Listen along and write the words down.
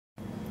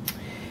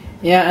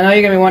Yeah, I know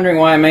you're going to be wondering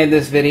why I made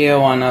this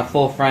video on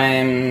full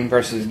frame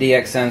versus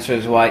DX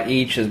sensors, why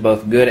each is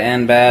both good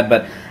and bad,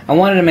 but I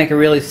wanted to make a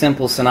really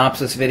simple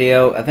synopsis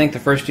video. I think the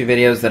first two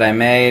videos that I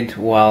made,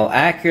 while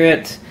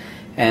accurate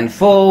and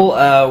full,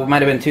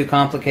 might have been too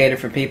complicated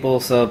for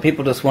people, so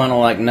people just want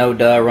a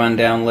no-duh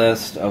rundown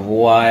list of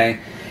why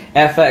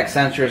FX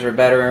sensors are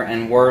better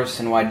and worse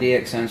and why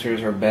DX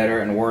sensors are better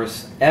and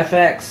worse.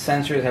 FX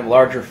sensors have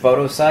larger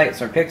photosites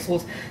or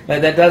pixels,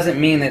 but that doesn't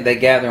mean that they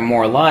gather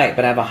more light,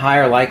 but have a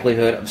higher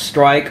likelihood of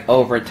strike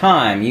over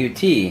time, UT.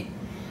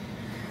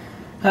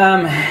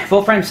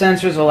 Full-frame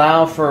sensors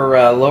allow for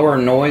lower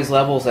noise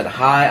levels at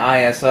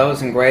high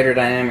ISOs and greater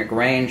dynamic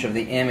range of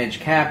the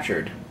image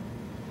captured.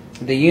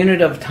 The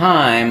unit of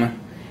time,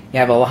 you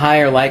have a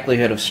higher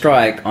likelihood of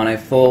strike on a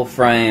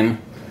full-frame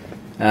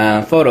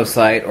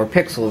photosite or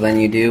pixel than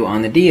you do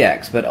on the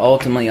DX, but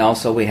ultimately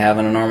also we have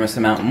an enormous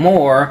amount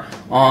more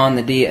on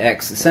the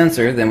DX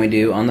sensor than we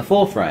do on the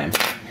full frame.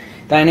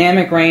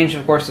 Dynamic range,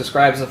 of course,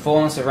 describes the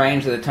fullness of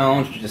range of the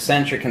tones which a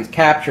sensor can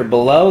capture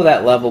below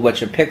that level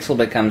which a pixel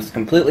becomes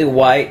completely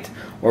white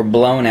or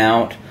blown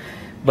out,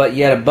 but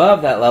yet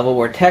above that level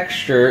where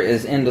texture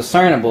is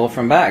indiscernible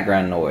from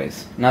background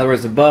noise. In other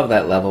words, above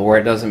that level where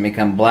it doesn't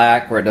become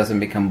black, where it doesn't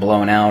become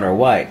blown out or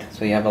white.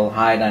 So you have a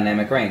high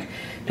dynamic range.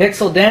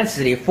 Pixel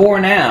density for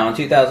now, in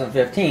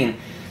 2015,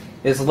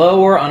 is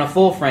lower on a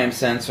full-frame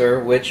sensor,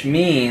 which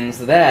means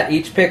that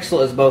each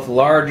pixel is both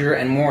larger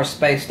and more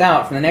spaced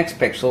out from the next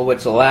pixel,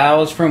 which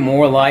allows for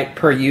more light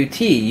per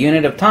UT,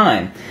 unit of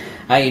time,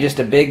 i.e. just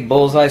a big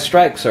bullseye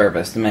strike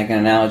surface, to make an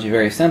analogy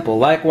very simple.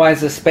 Likewise,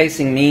 this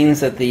spacing means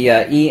that the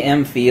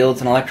EM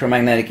fields and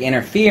electromagnetic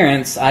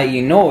interference,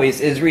 i.e.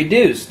 noise, is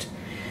reduced.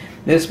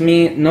 This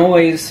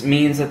noise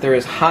means that there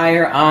is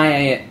higher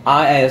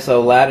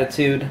ISO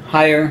latitude,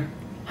 high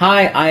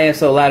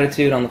ISO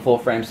latitude on the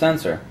full-frame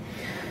sensor.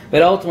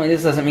 But ultimately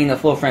this doesn't mean the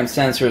full-frame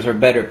sensors are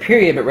better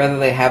period, but rather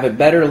they have a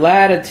better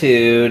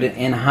latitude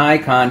in high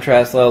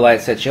contrast, low light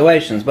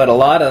situations. But a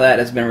lot of that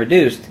has been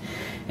reduced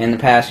in the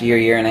past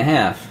year and a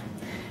half.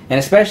 And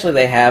especially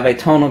they have a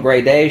tonal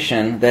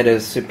gradation that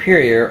is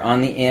superior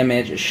on the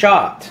image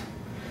shot.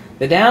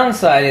 The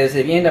downside is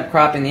if you end up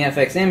cropping the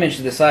FX image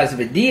to the size of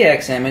a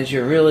DX image,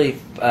 you're really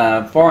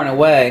far and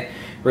away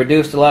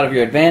reduced a lot of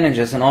your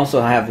advantages and also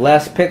have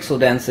less pixel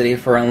density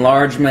for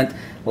enlargement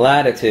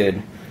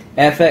latitude.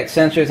 FX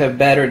sensors have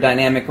better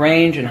dynamic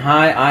range and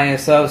high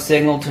ISO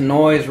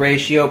signal-to-noise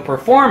ratio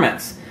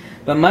performance,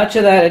 but much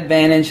of that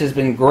advantage has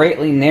been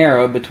greatly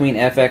narrowed between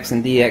FX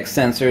and DX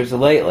sensors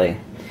lately.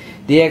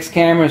 DX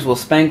cameras will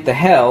spank the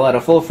hell out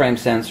of full-frame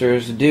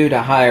sensors due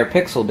to higher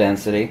pixel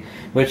density,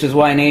 which is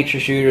why nature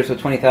shooters with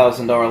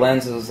 $20,000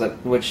 lenses,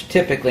 which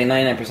typically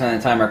 99% of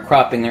the time are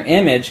cropping their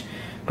image,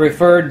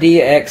 prefer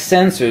DX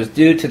sensors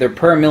due to their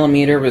per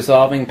millimeter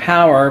resolving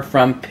power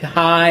from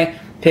high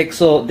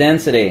pixel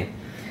density.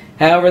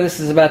 However, this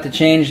is about to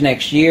change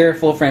next year.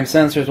 Full-frame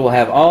sensors will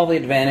have all the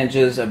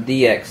advantages of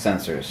DX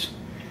sensors.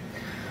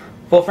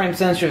 Full-frame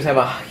sensors have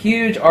a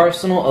huge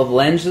arsenal of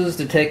lenses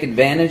to take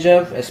advantage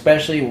of,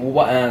 especially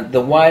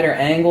the wider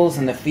angles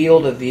and the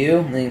field of view.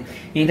 I mean,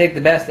 you can take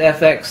the best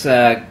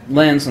FX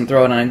lens and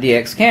throw it on a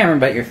DX camera,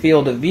 but your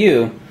field of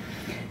view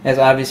has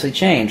obviously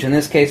changed. In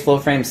this case,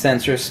 full-frame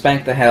sensors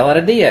spank the hell out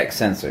of DX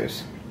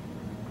sensors.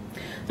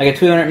 Like a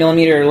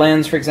 200mm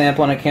lens, for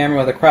example, on a camera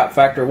with a crop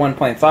factor of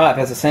 1.5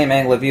 has the same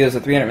angle of view as a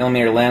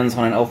 300mm lens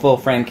on a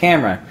full-frame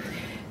camera.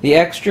 The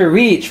extra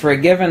reach for a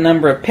given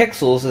number of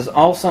pixels is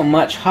also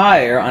much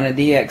higher on a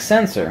DX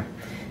sensor.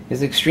 It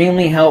is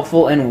extremely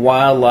helpful in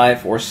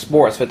wildlife or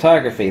sports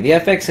photography. The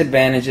FX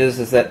advantages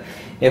is that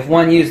if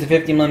one used a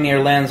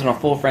 50mm lens on a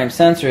full-frame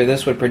sensor,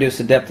 this would produce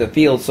a depth of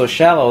field so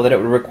shallow that it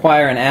would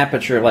require an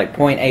aperture of like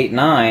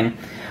 0.89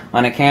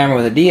 on a camera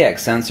with a DX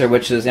sensor,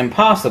 which is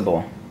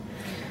impossible.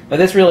 But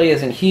this really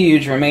isn't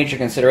huge or a major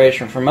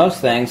consideration for most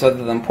things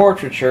other than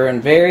portraiture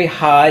and very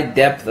high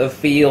depth of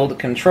field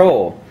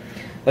control.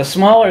 A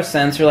smaller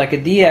sensor like a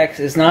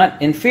DX is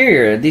not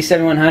inferior. A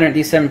D7100 and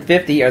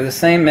D750 are the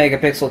same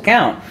megapixel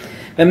count.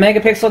 But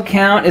megapixel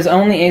count is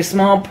only a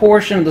small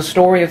portion of the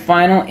story of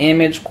final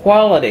image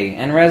quality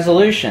and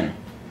resolution.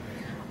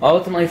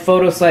 Ultimately,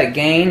 photosite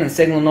gain and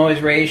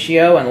signal-noise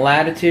ratio and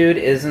latitude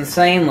is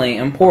insanely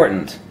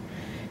important.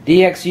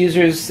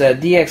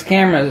 DX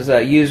cameras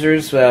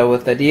users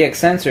with the DX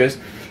sensors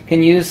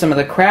can use some of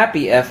the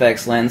crappy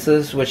FX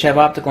lenses which have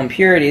optical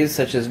impurities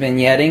such as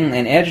vignetting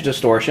and edge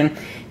distortion,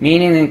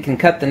 meaning they can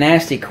cut the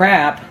nasty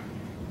crap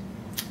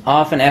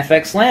off an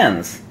FX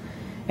lens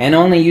and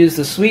only use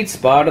the sweet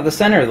spot of the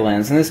center of the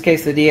lens. In this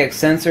case, the DX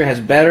sensor has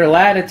better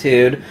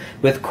latitude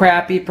with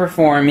crappy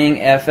performing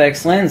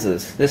FX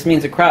lenses. This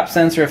means a crop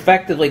sensor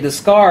effectively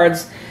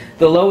discards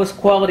the lowest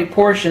quality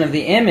portion of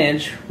the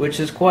image, which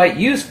is quite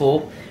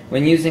useful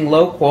when using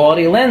low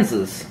quality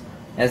lenses,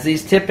 as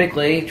these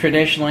typically,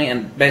 traditionally,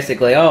 and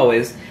basically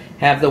always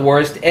have the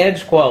worst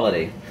edge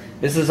quality.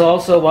 This is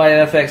also why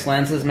FX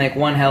lenses make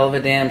one hell of a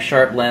damn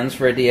sharp lens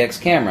for a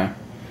DX camera.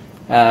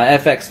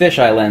 FX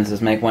fisheye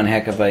lenses make one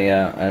heck of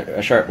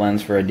a sharp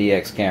lens for a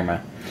DX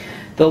camera.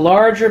 The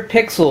larger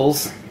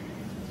pixels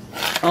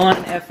on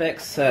an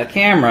FX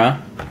camera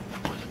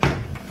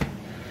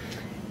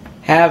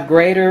have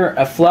greater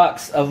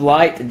flux of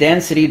light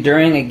density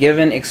during a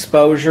given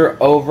exposure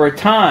over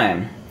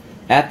time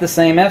at the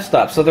same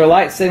f-stop. So their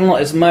light signal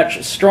is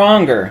much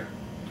stronger,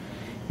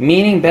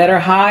 meaning better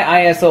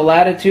high ISO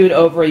latitude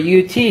over a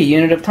UT,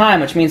 unit of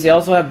time, which means they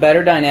also have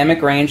better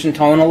dynamic range and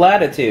tonal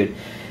latitude.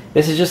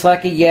 This is just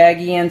like a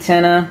Yagi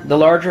antenna. The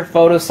larger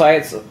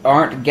photosites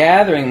aren't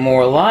gathering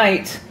more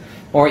light,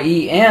 or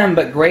EM,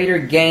 but greater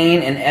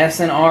gain in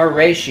SNR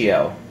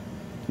ratio.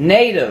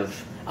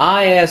 Native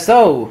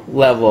ISO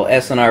level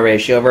SNR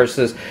ratio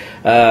versus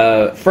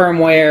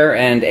firmware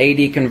and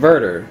AD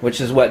converter, which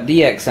is what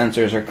DX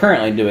sensors are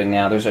currently doing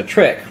now. There's a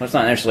trick. Well, it's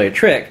not necessarily a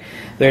trick.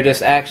 They're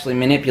just actually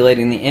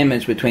manipulating the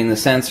image between the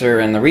sensor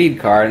and the read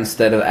card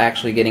instead of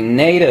actually getting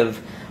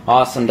native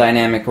awesome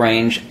dynamic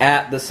range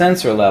at the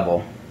sensor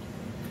level.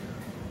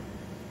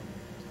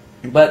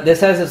 But this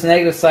has its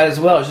negative side as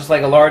well. It's just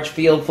like a large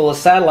field full of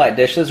satellite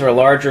dishes, or a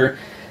larger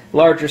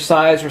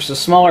size versus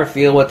smaller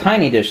field with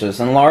tiny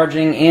dishes.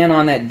 Enlarging in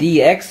on that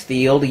DX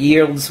field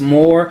yields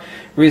more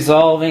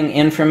resolving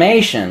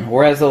information,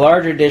 whereas the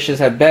larger dishes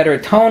have better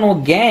tonal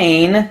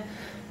gain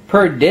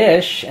per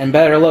dish and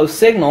better low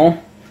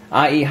signal,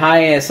 i.e.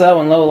 high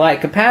ISO and low light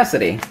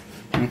capacity.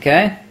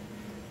 Okay? I'm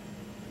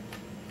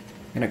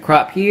going to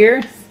crop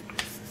here.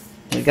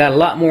 We've got a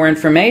lot more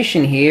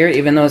information here,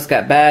 even though it's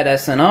got bad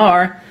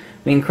SNR.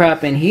 We can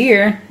crop in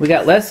here. We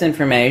got less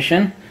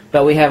information,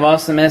 but we have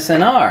awesome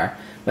SNR.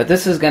 But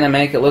this is going to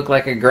make it look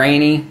like a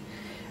grainy,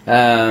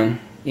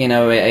 you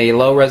know, a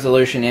low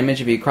resolution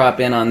image if you crop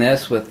in on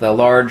this with the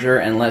larger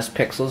and less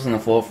pixels in the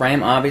full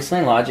frame, obviously,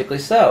 and logically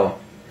so.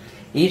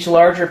 Each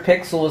larger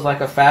pixel is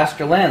like a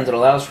faster lens. It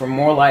allows for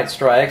more light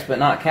strikes, but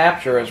not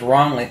capture as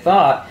wrongly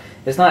thought.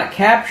 It's not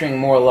capturing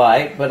more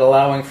light, but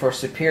allowing for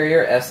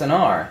superior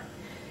SNR.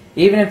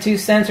 Even if two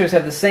sensors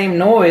have the same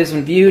noise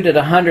when viewed at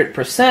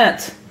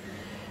 100%,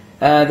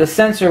 the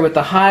sensor with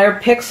the higher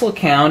pixel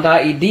count,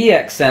 i.e.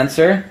 DX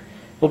sensor,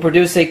 will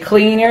produce a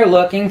cleaner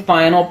looking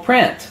final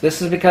print.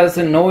 This is because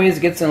the noise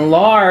gets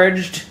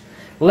enlarged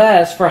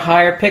less for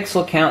higher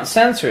pixel count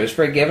sensors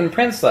for a given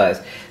print size.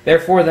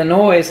 Therefore, the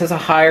noise has a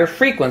higher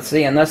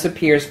frequency and thus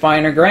appears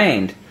finer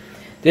grained.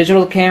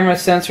 Digital camera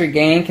sensor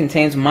gain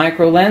contains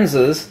micro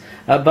lenses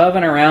above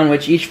and around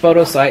which each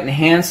photosite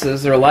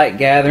enhances their light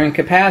gathering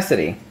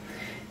capacity.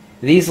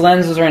 These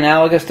lenses are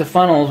analogous to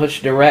funnels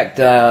which direct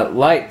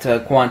light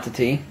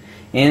quantity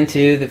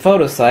into the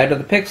photosite of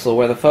the pixel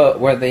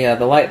where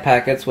the light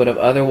packets would have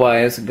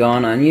otherwise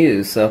gone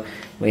unused. So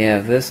we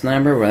have this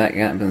number where that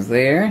happens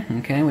there.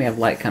 Okay, we have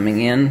light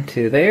coming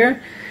into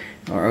there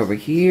or over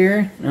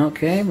here.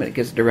 Okay, but it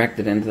gets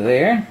directed into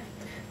there.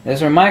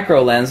 These are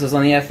micro lenses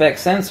on the FX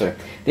sensor.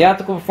 The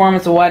optical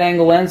performance of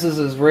wide-angle lenses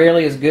is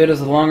rarely as good as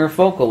the longer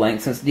focal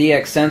length, since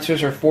DX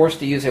sensors are forced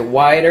to use a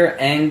wider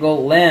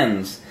angle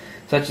lens,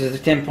 such as the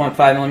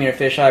 10.5mm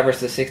fisheye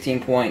versus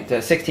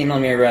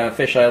 16mm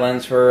fisheye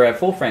lens for a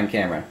full-frame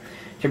camera,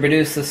 to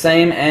produce the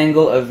same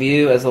angle of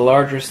view as a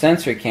larger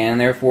sensor can,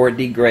 therefore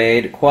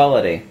degrade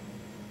quality.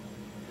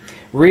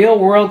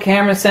 Real-world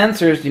camera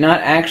sensors do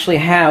not actually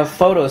have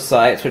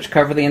photosites which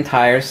cover the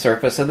entire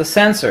surface of the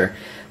sensor.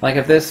 Like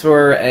if this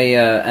were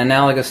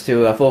analogous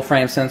to a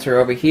full-frame sensor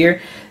over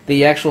here,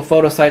 the actual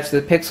photosites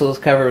of the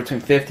pixels cover between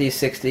 50,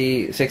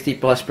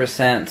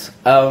 60+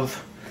 %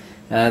 of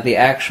the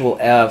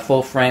actual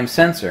full-frame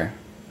sensor.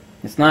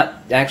 It's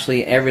not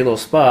actually every little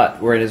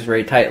spot where it is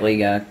very tightly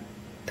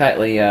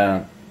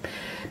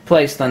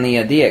placed on the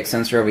DX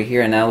sensor over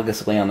here,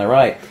 analogously on the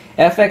right.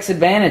 FX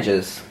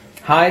advantages.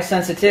 High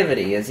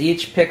sensitivity, as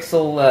each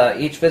physical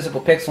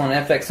pixel on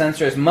an FX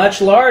sensor is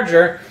much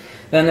larger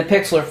than the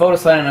pixel or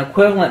photosite on an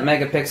equivalent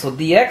megapixel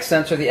DX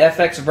sensor. The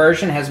FX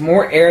version has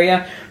more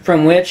area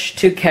from which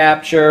to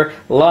capture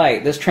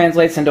light. This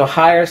translates into a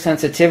higher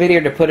sensitivity,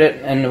 or to put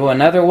it into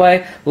another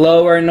way,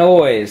 lower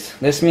noise.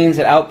 This means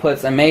it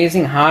outputs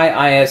amazing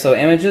high ISO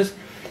images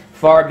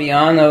far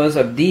beyond those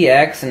of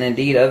DX and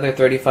indeed other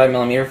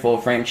 35mm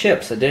full-frame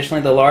chips.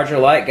 Additionally, the larger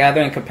light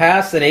gathering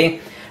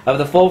capacity of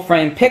the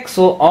full-frame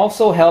pixel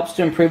also helps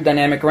to improve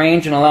dynamic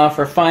range and allow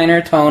for finer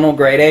tonal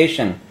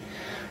gradation.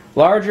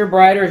 Larger,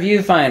 brighter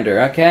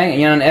viewfinder.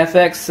 Okay, and on an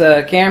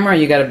FX camera,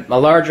 you got a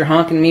larger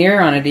honking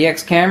mirror. On a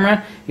DX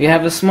camera, you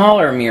have a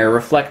smaller mirror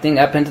reflecting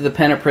up into the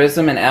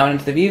pentaprism and out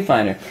into the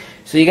viewfinder.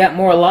 So you got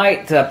more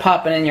light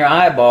popping in your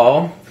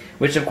eyeball,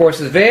 which of course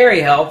is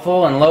very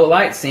helpful in low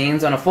light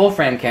scenes on a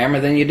full-frame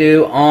camera than you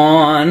do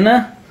on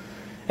a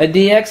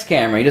DX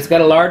camera. You just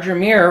got a larger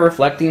mirror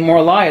reflecting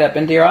more light up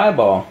into your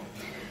eyeball.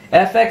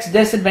 FX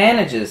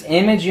disadvantages.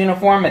 Image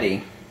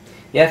uniformity.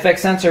 The FX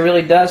sensor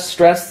really does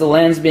stress the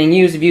lens being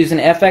used. If you use an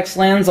FX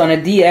lens on a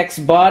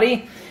DX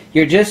body,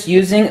 you're just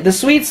using the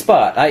sweet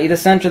spot, i.e. the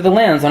center of the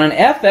lens. On an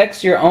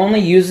FX, you're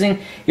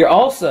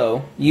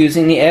also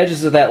using the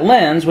edges of that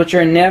lens, which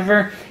are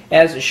never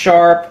as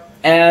sharp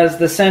as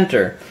the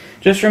center.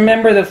 Just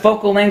remember the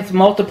focal length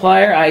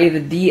multiplier, i.e.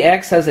 the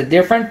DX, has a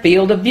different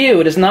field of view.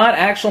 It is not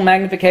actual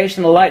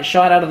magnification of the light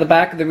shot out of the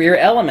back of the rear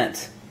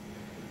element.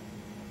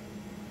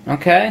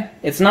 Okay?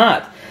 It's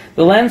not.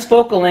 The lens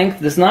focal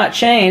length does not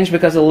change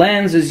because the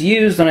lens is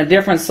used on a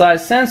different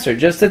size sensor,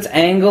 just its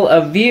angle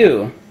of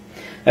view.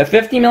 A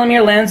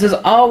 50mm lens is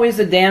always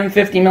a damn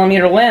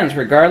 50mm lens,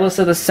 regardless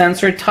of the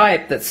sensor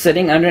type that's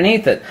sitting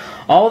underneath it.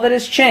 All that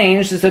has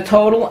changed is the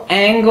total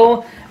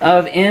angle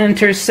of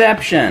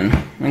interception.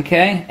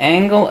 Okay?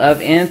 Angle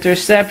of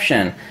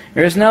interception.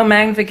 There is no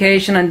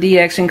magnification on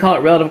DX. You can call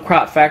it relative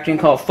crop factor. You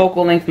can call it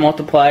focal length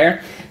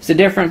multiplier. It's a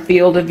different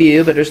field of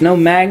view, but there's no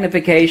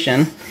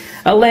magnification.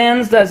 A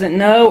lens doesn't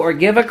know or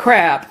give a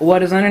crap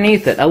what is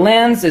underneath it. A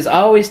lens is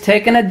always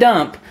taking a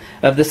dump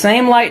of the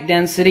same light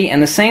density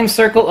and the same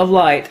circle of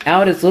light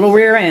out its little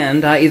rear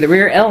end, i.e. the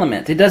rear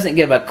element. It doesn't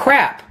give a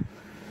crap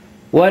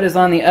what is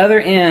on the other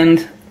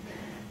end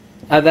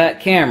of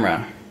that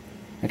camera.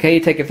 Okay,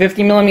 you take a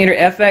 50mm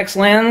FX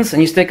lens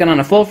and you stick it on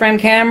a full frame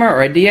camera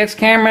or a DX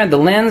camera, the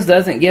lens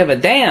doesn't give a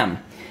damn.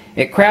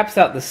 It craps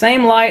out the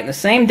same light and the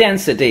same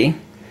density.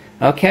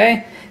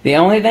 Okay? The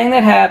only thing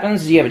that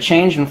happens is you have a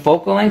change in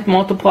focal length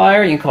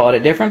multiplier. You can call it a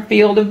different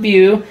field of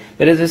view,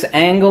 but it is this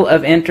angle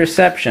of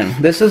interception.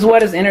 This is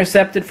what is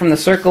intercepted from the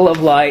circle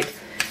of light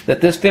that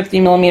this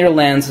 50mm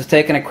lens is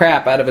taking a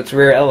crap out of its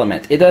rear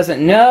element. It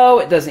doesn't know,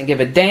 it doesn't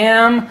give a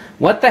damn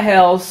what the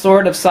hell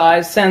sort of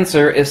size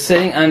sensor is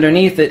sitting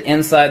underneath it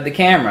inside the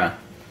camera.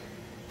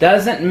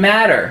 Doesn't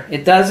matter.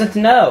 It doesn't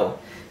know.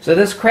 So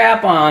this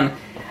crap on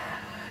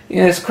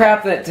this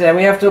crap that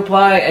we have to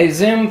apply a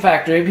zoom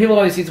factor. People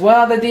always say,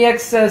 well, the DX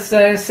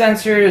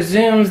sensor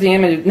zooms the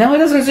image. No, it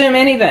doesn't zoom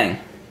anything.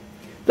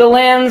 The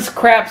lens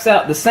craps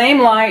out the same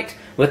light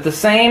with the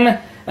same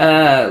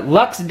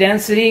lux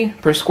density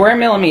per square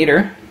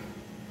millimeter.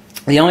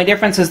 The only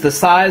difference is the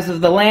size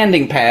of the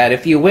landing pad,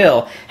 if you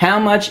will. How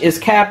much is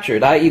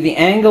captured, i.e. the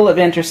angle of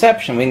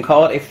interception. We can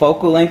call it a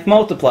focal length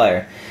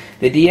multiplier.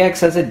 The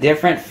DX has a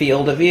different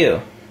field of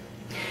view.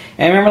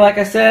 And remember, like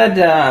I said,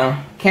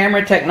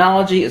 camera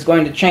technology is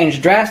going to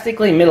change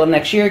drastically. Middle of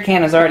next year,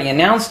 Canon has already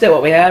announced it.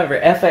 What we have are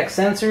FX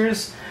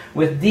sensors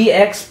with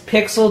DX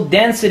pixel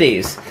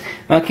densities.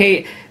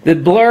 Okay, the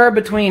blur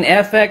between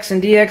FX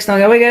and DX.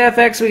 Now we get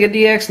FX, we get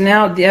DX.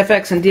 Now the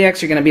FX and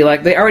DX are going to be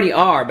like, they already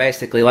are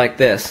basically like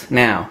this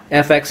now.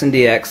 FX and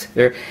DX.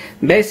 They're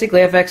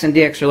basically FX and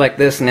DX are like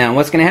this now. And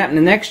what's going to happen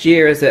the next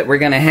year is that we're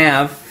going to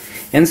have,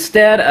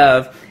 instead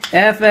of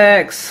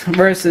FX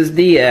versus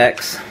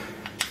DX,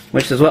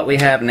 which is what we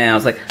have now.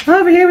 It's like,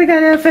 over here we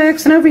got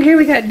FX and over here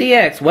we got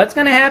DX. What's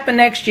going to happen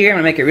next year? I'm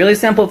going to make it really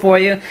simple for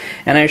you,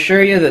 and I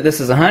assure you that this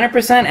is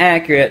 100%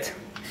 accurate.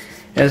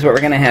 Is what we're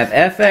going to have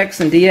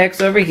FX and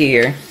DX over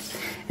here,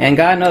 and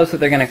God knows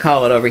what they're going to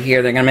call it over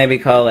here. They're going to maybe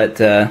call it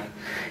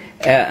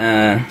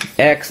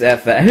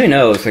XFX. Who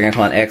knows? They're going to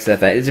call it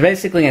XFX. It's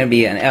basically going to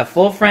be a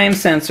full frame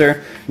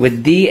sensor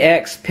with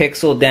DX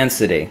pixel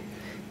density.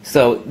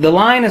 So the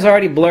line is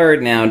already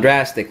blurred now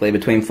drastically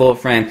between full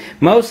frame,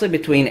 mostly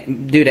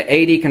due to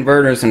AD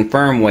converters and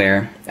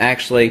firmware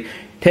actually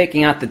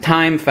taking out the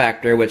time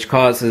factor, which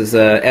causes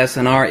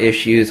SNR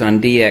issues on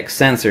DX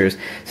sensors.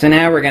 So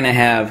now we're going to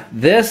have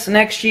this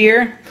next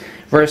year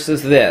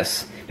versus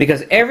this.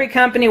 Because every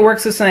company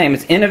works the same.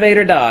 It's innovate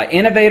or die.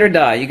 Innovate or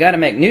die. You got to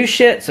make new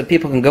shit so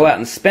people can go out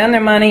and spend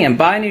their money and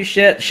buy new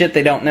shit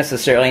they don't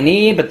necessarily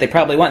need, but they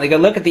probably want. They go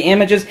look at the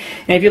images,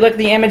 and if you look at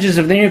the images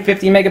of the new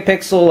 50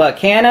 megapixel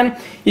Canon,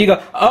 you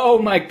go, oh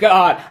my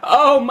god,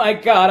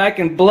 I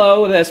can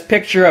blow this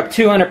picture up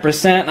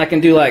 200%. I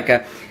can do like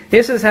a...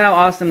 This is how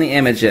awesome the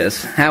image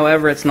is.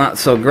 However, it's not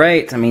so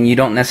great. I mean, you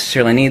don't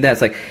necessarily need that.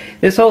 It's like,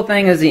 this whole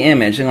thing is the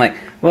image. And like,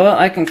 well,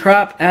 I can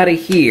crop out of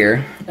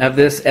here of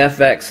this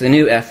FX, the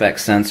new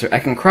FX sensor. I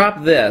can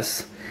crop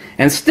this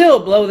and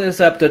still blow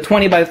this up to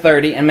 20 by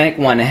 30 and make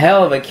one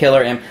hell of a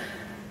killer image.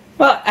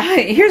 Well,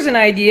 here's an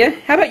idea.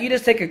 How about you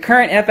just take a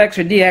current FX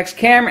or DX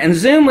camera and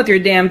zoom with your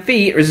damn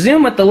feet or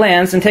zoom with the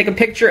lens and take a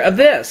picture of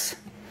this.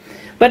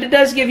 But it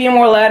does give you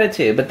more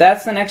latitude. But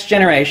that's the next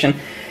generation.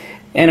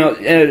 You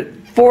know,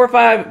 4 or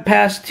 5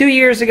 past 2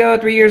 years ago,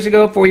 3 years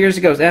ago, 4 years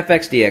ago is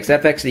FX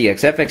DX, FX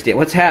DX, FX DX.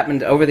 What's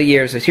happened over the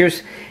years is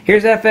here's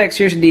FX,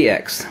 here's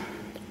DX.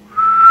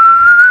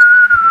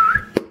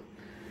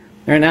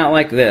 They're not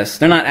like this.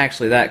 They're not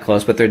actually that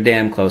close, but they're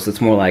damn close.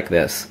 It's more like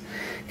this.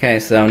 Okay,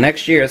 so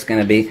next year it's going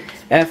to be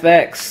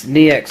FX,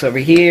 DX over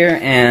here,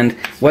 and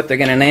what they're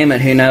going to name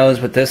it, who knows,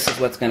 but this is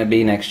what's going to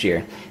be next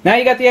year. Now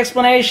you got the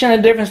explanation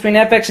of the difference between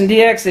FX and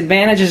DX,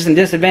 advantages and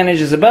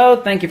disadvantages of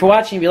both. Thank you for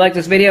watching. If you like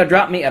this video,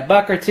 drop me a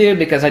buck or two,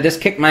 because I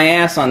just kicked my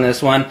ass on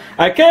this one.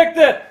 I kicked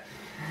it!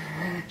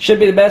 Should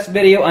be the best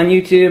video on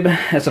YouTube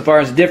as far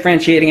as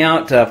differentiating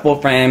out full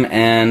frame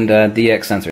and DX sensors.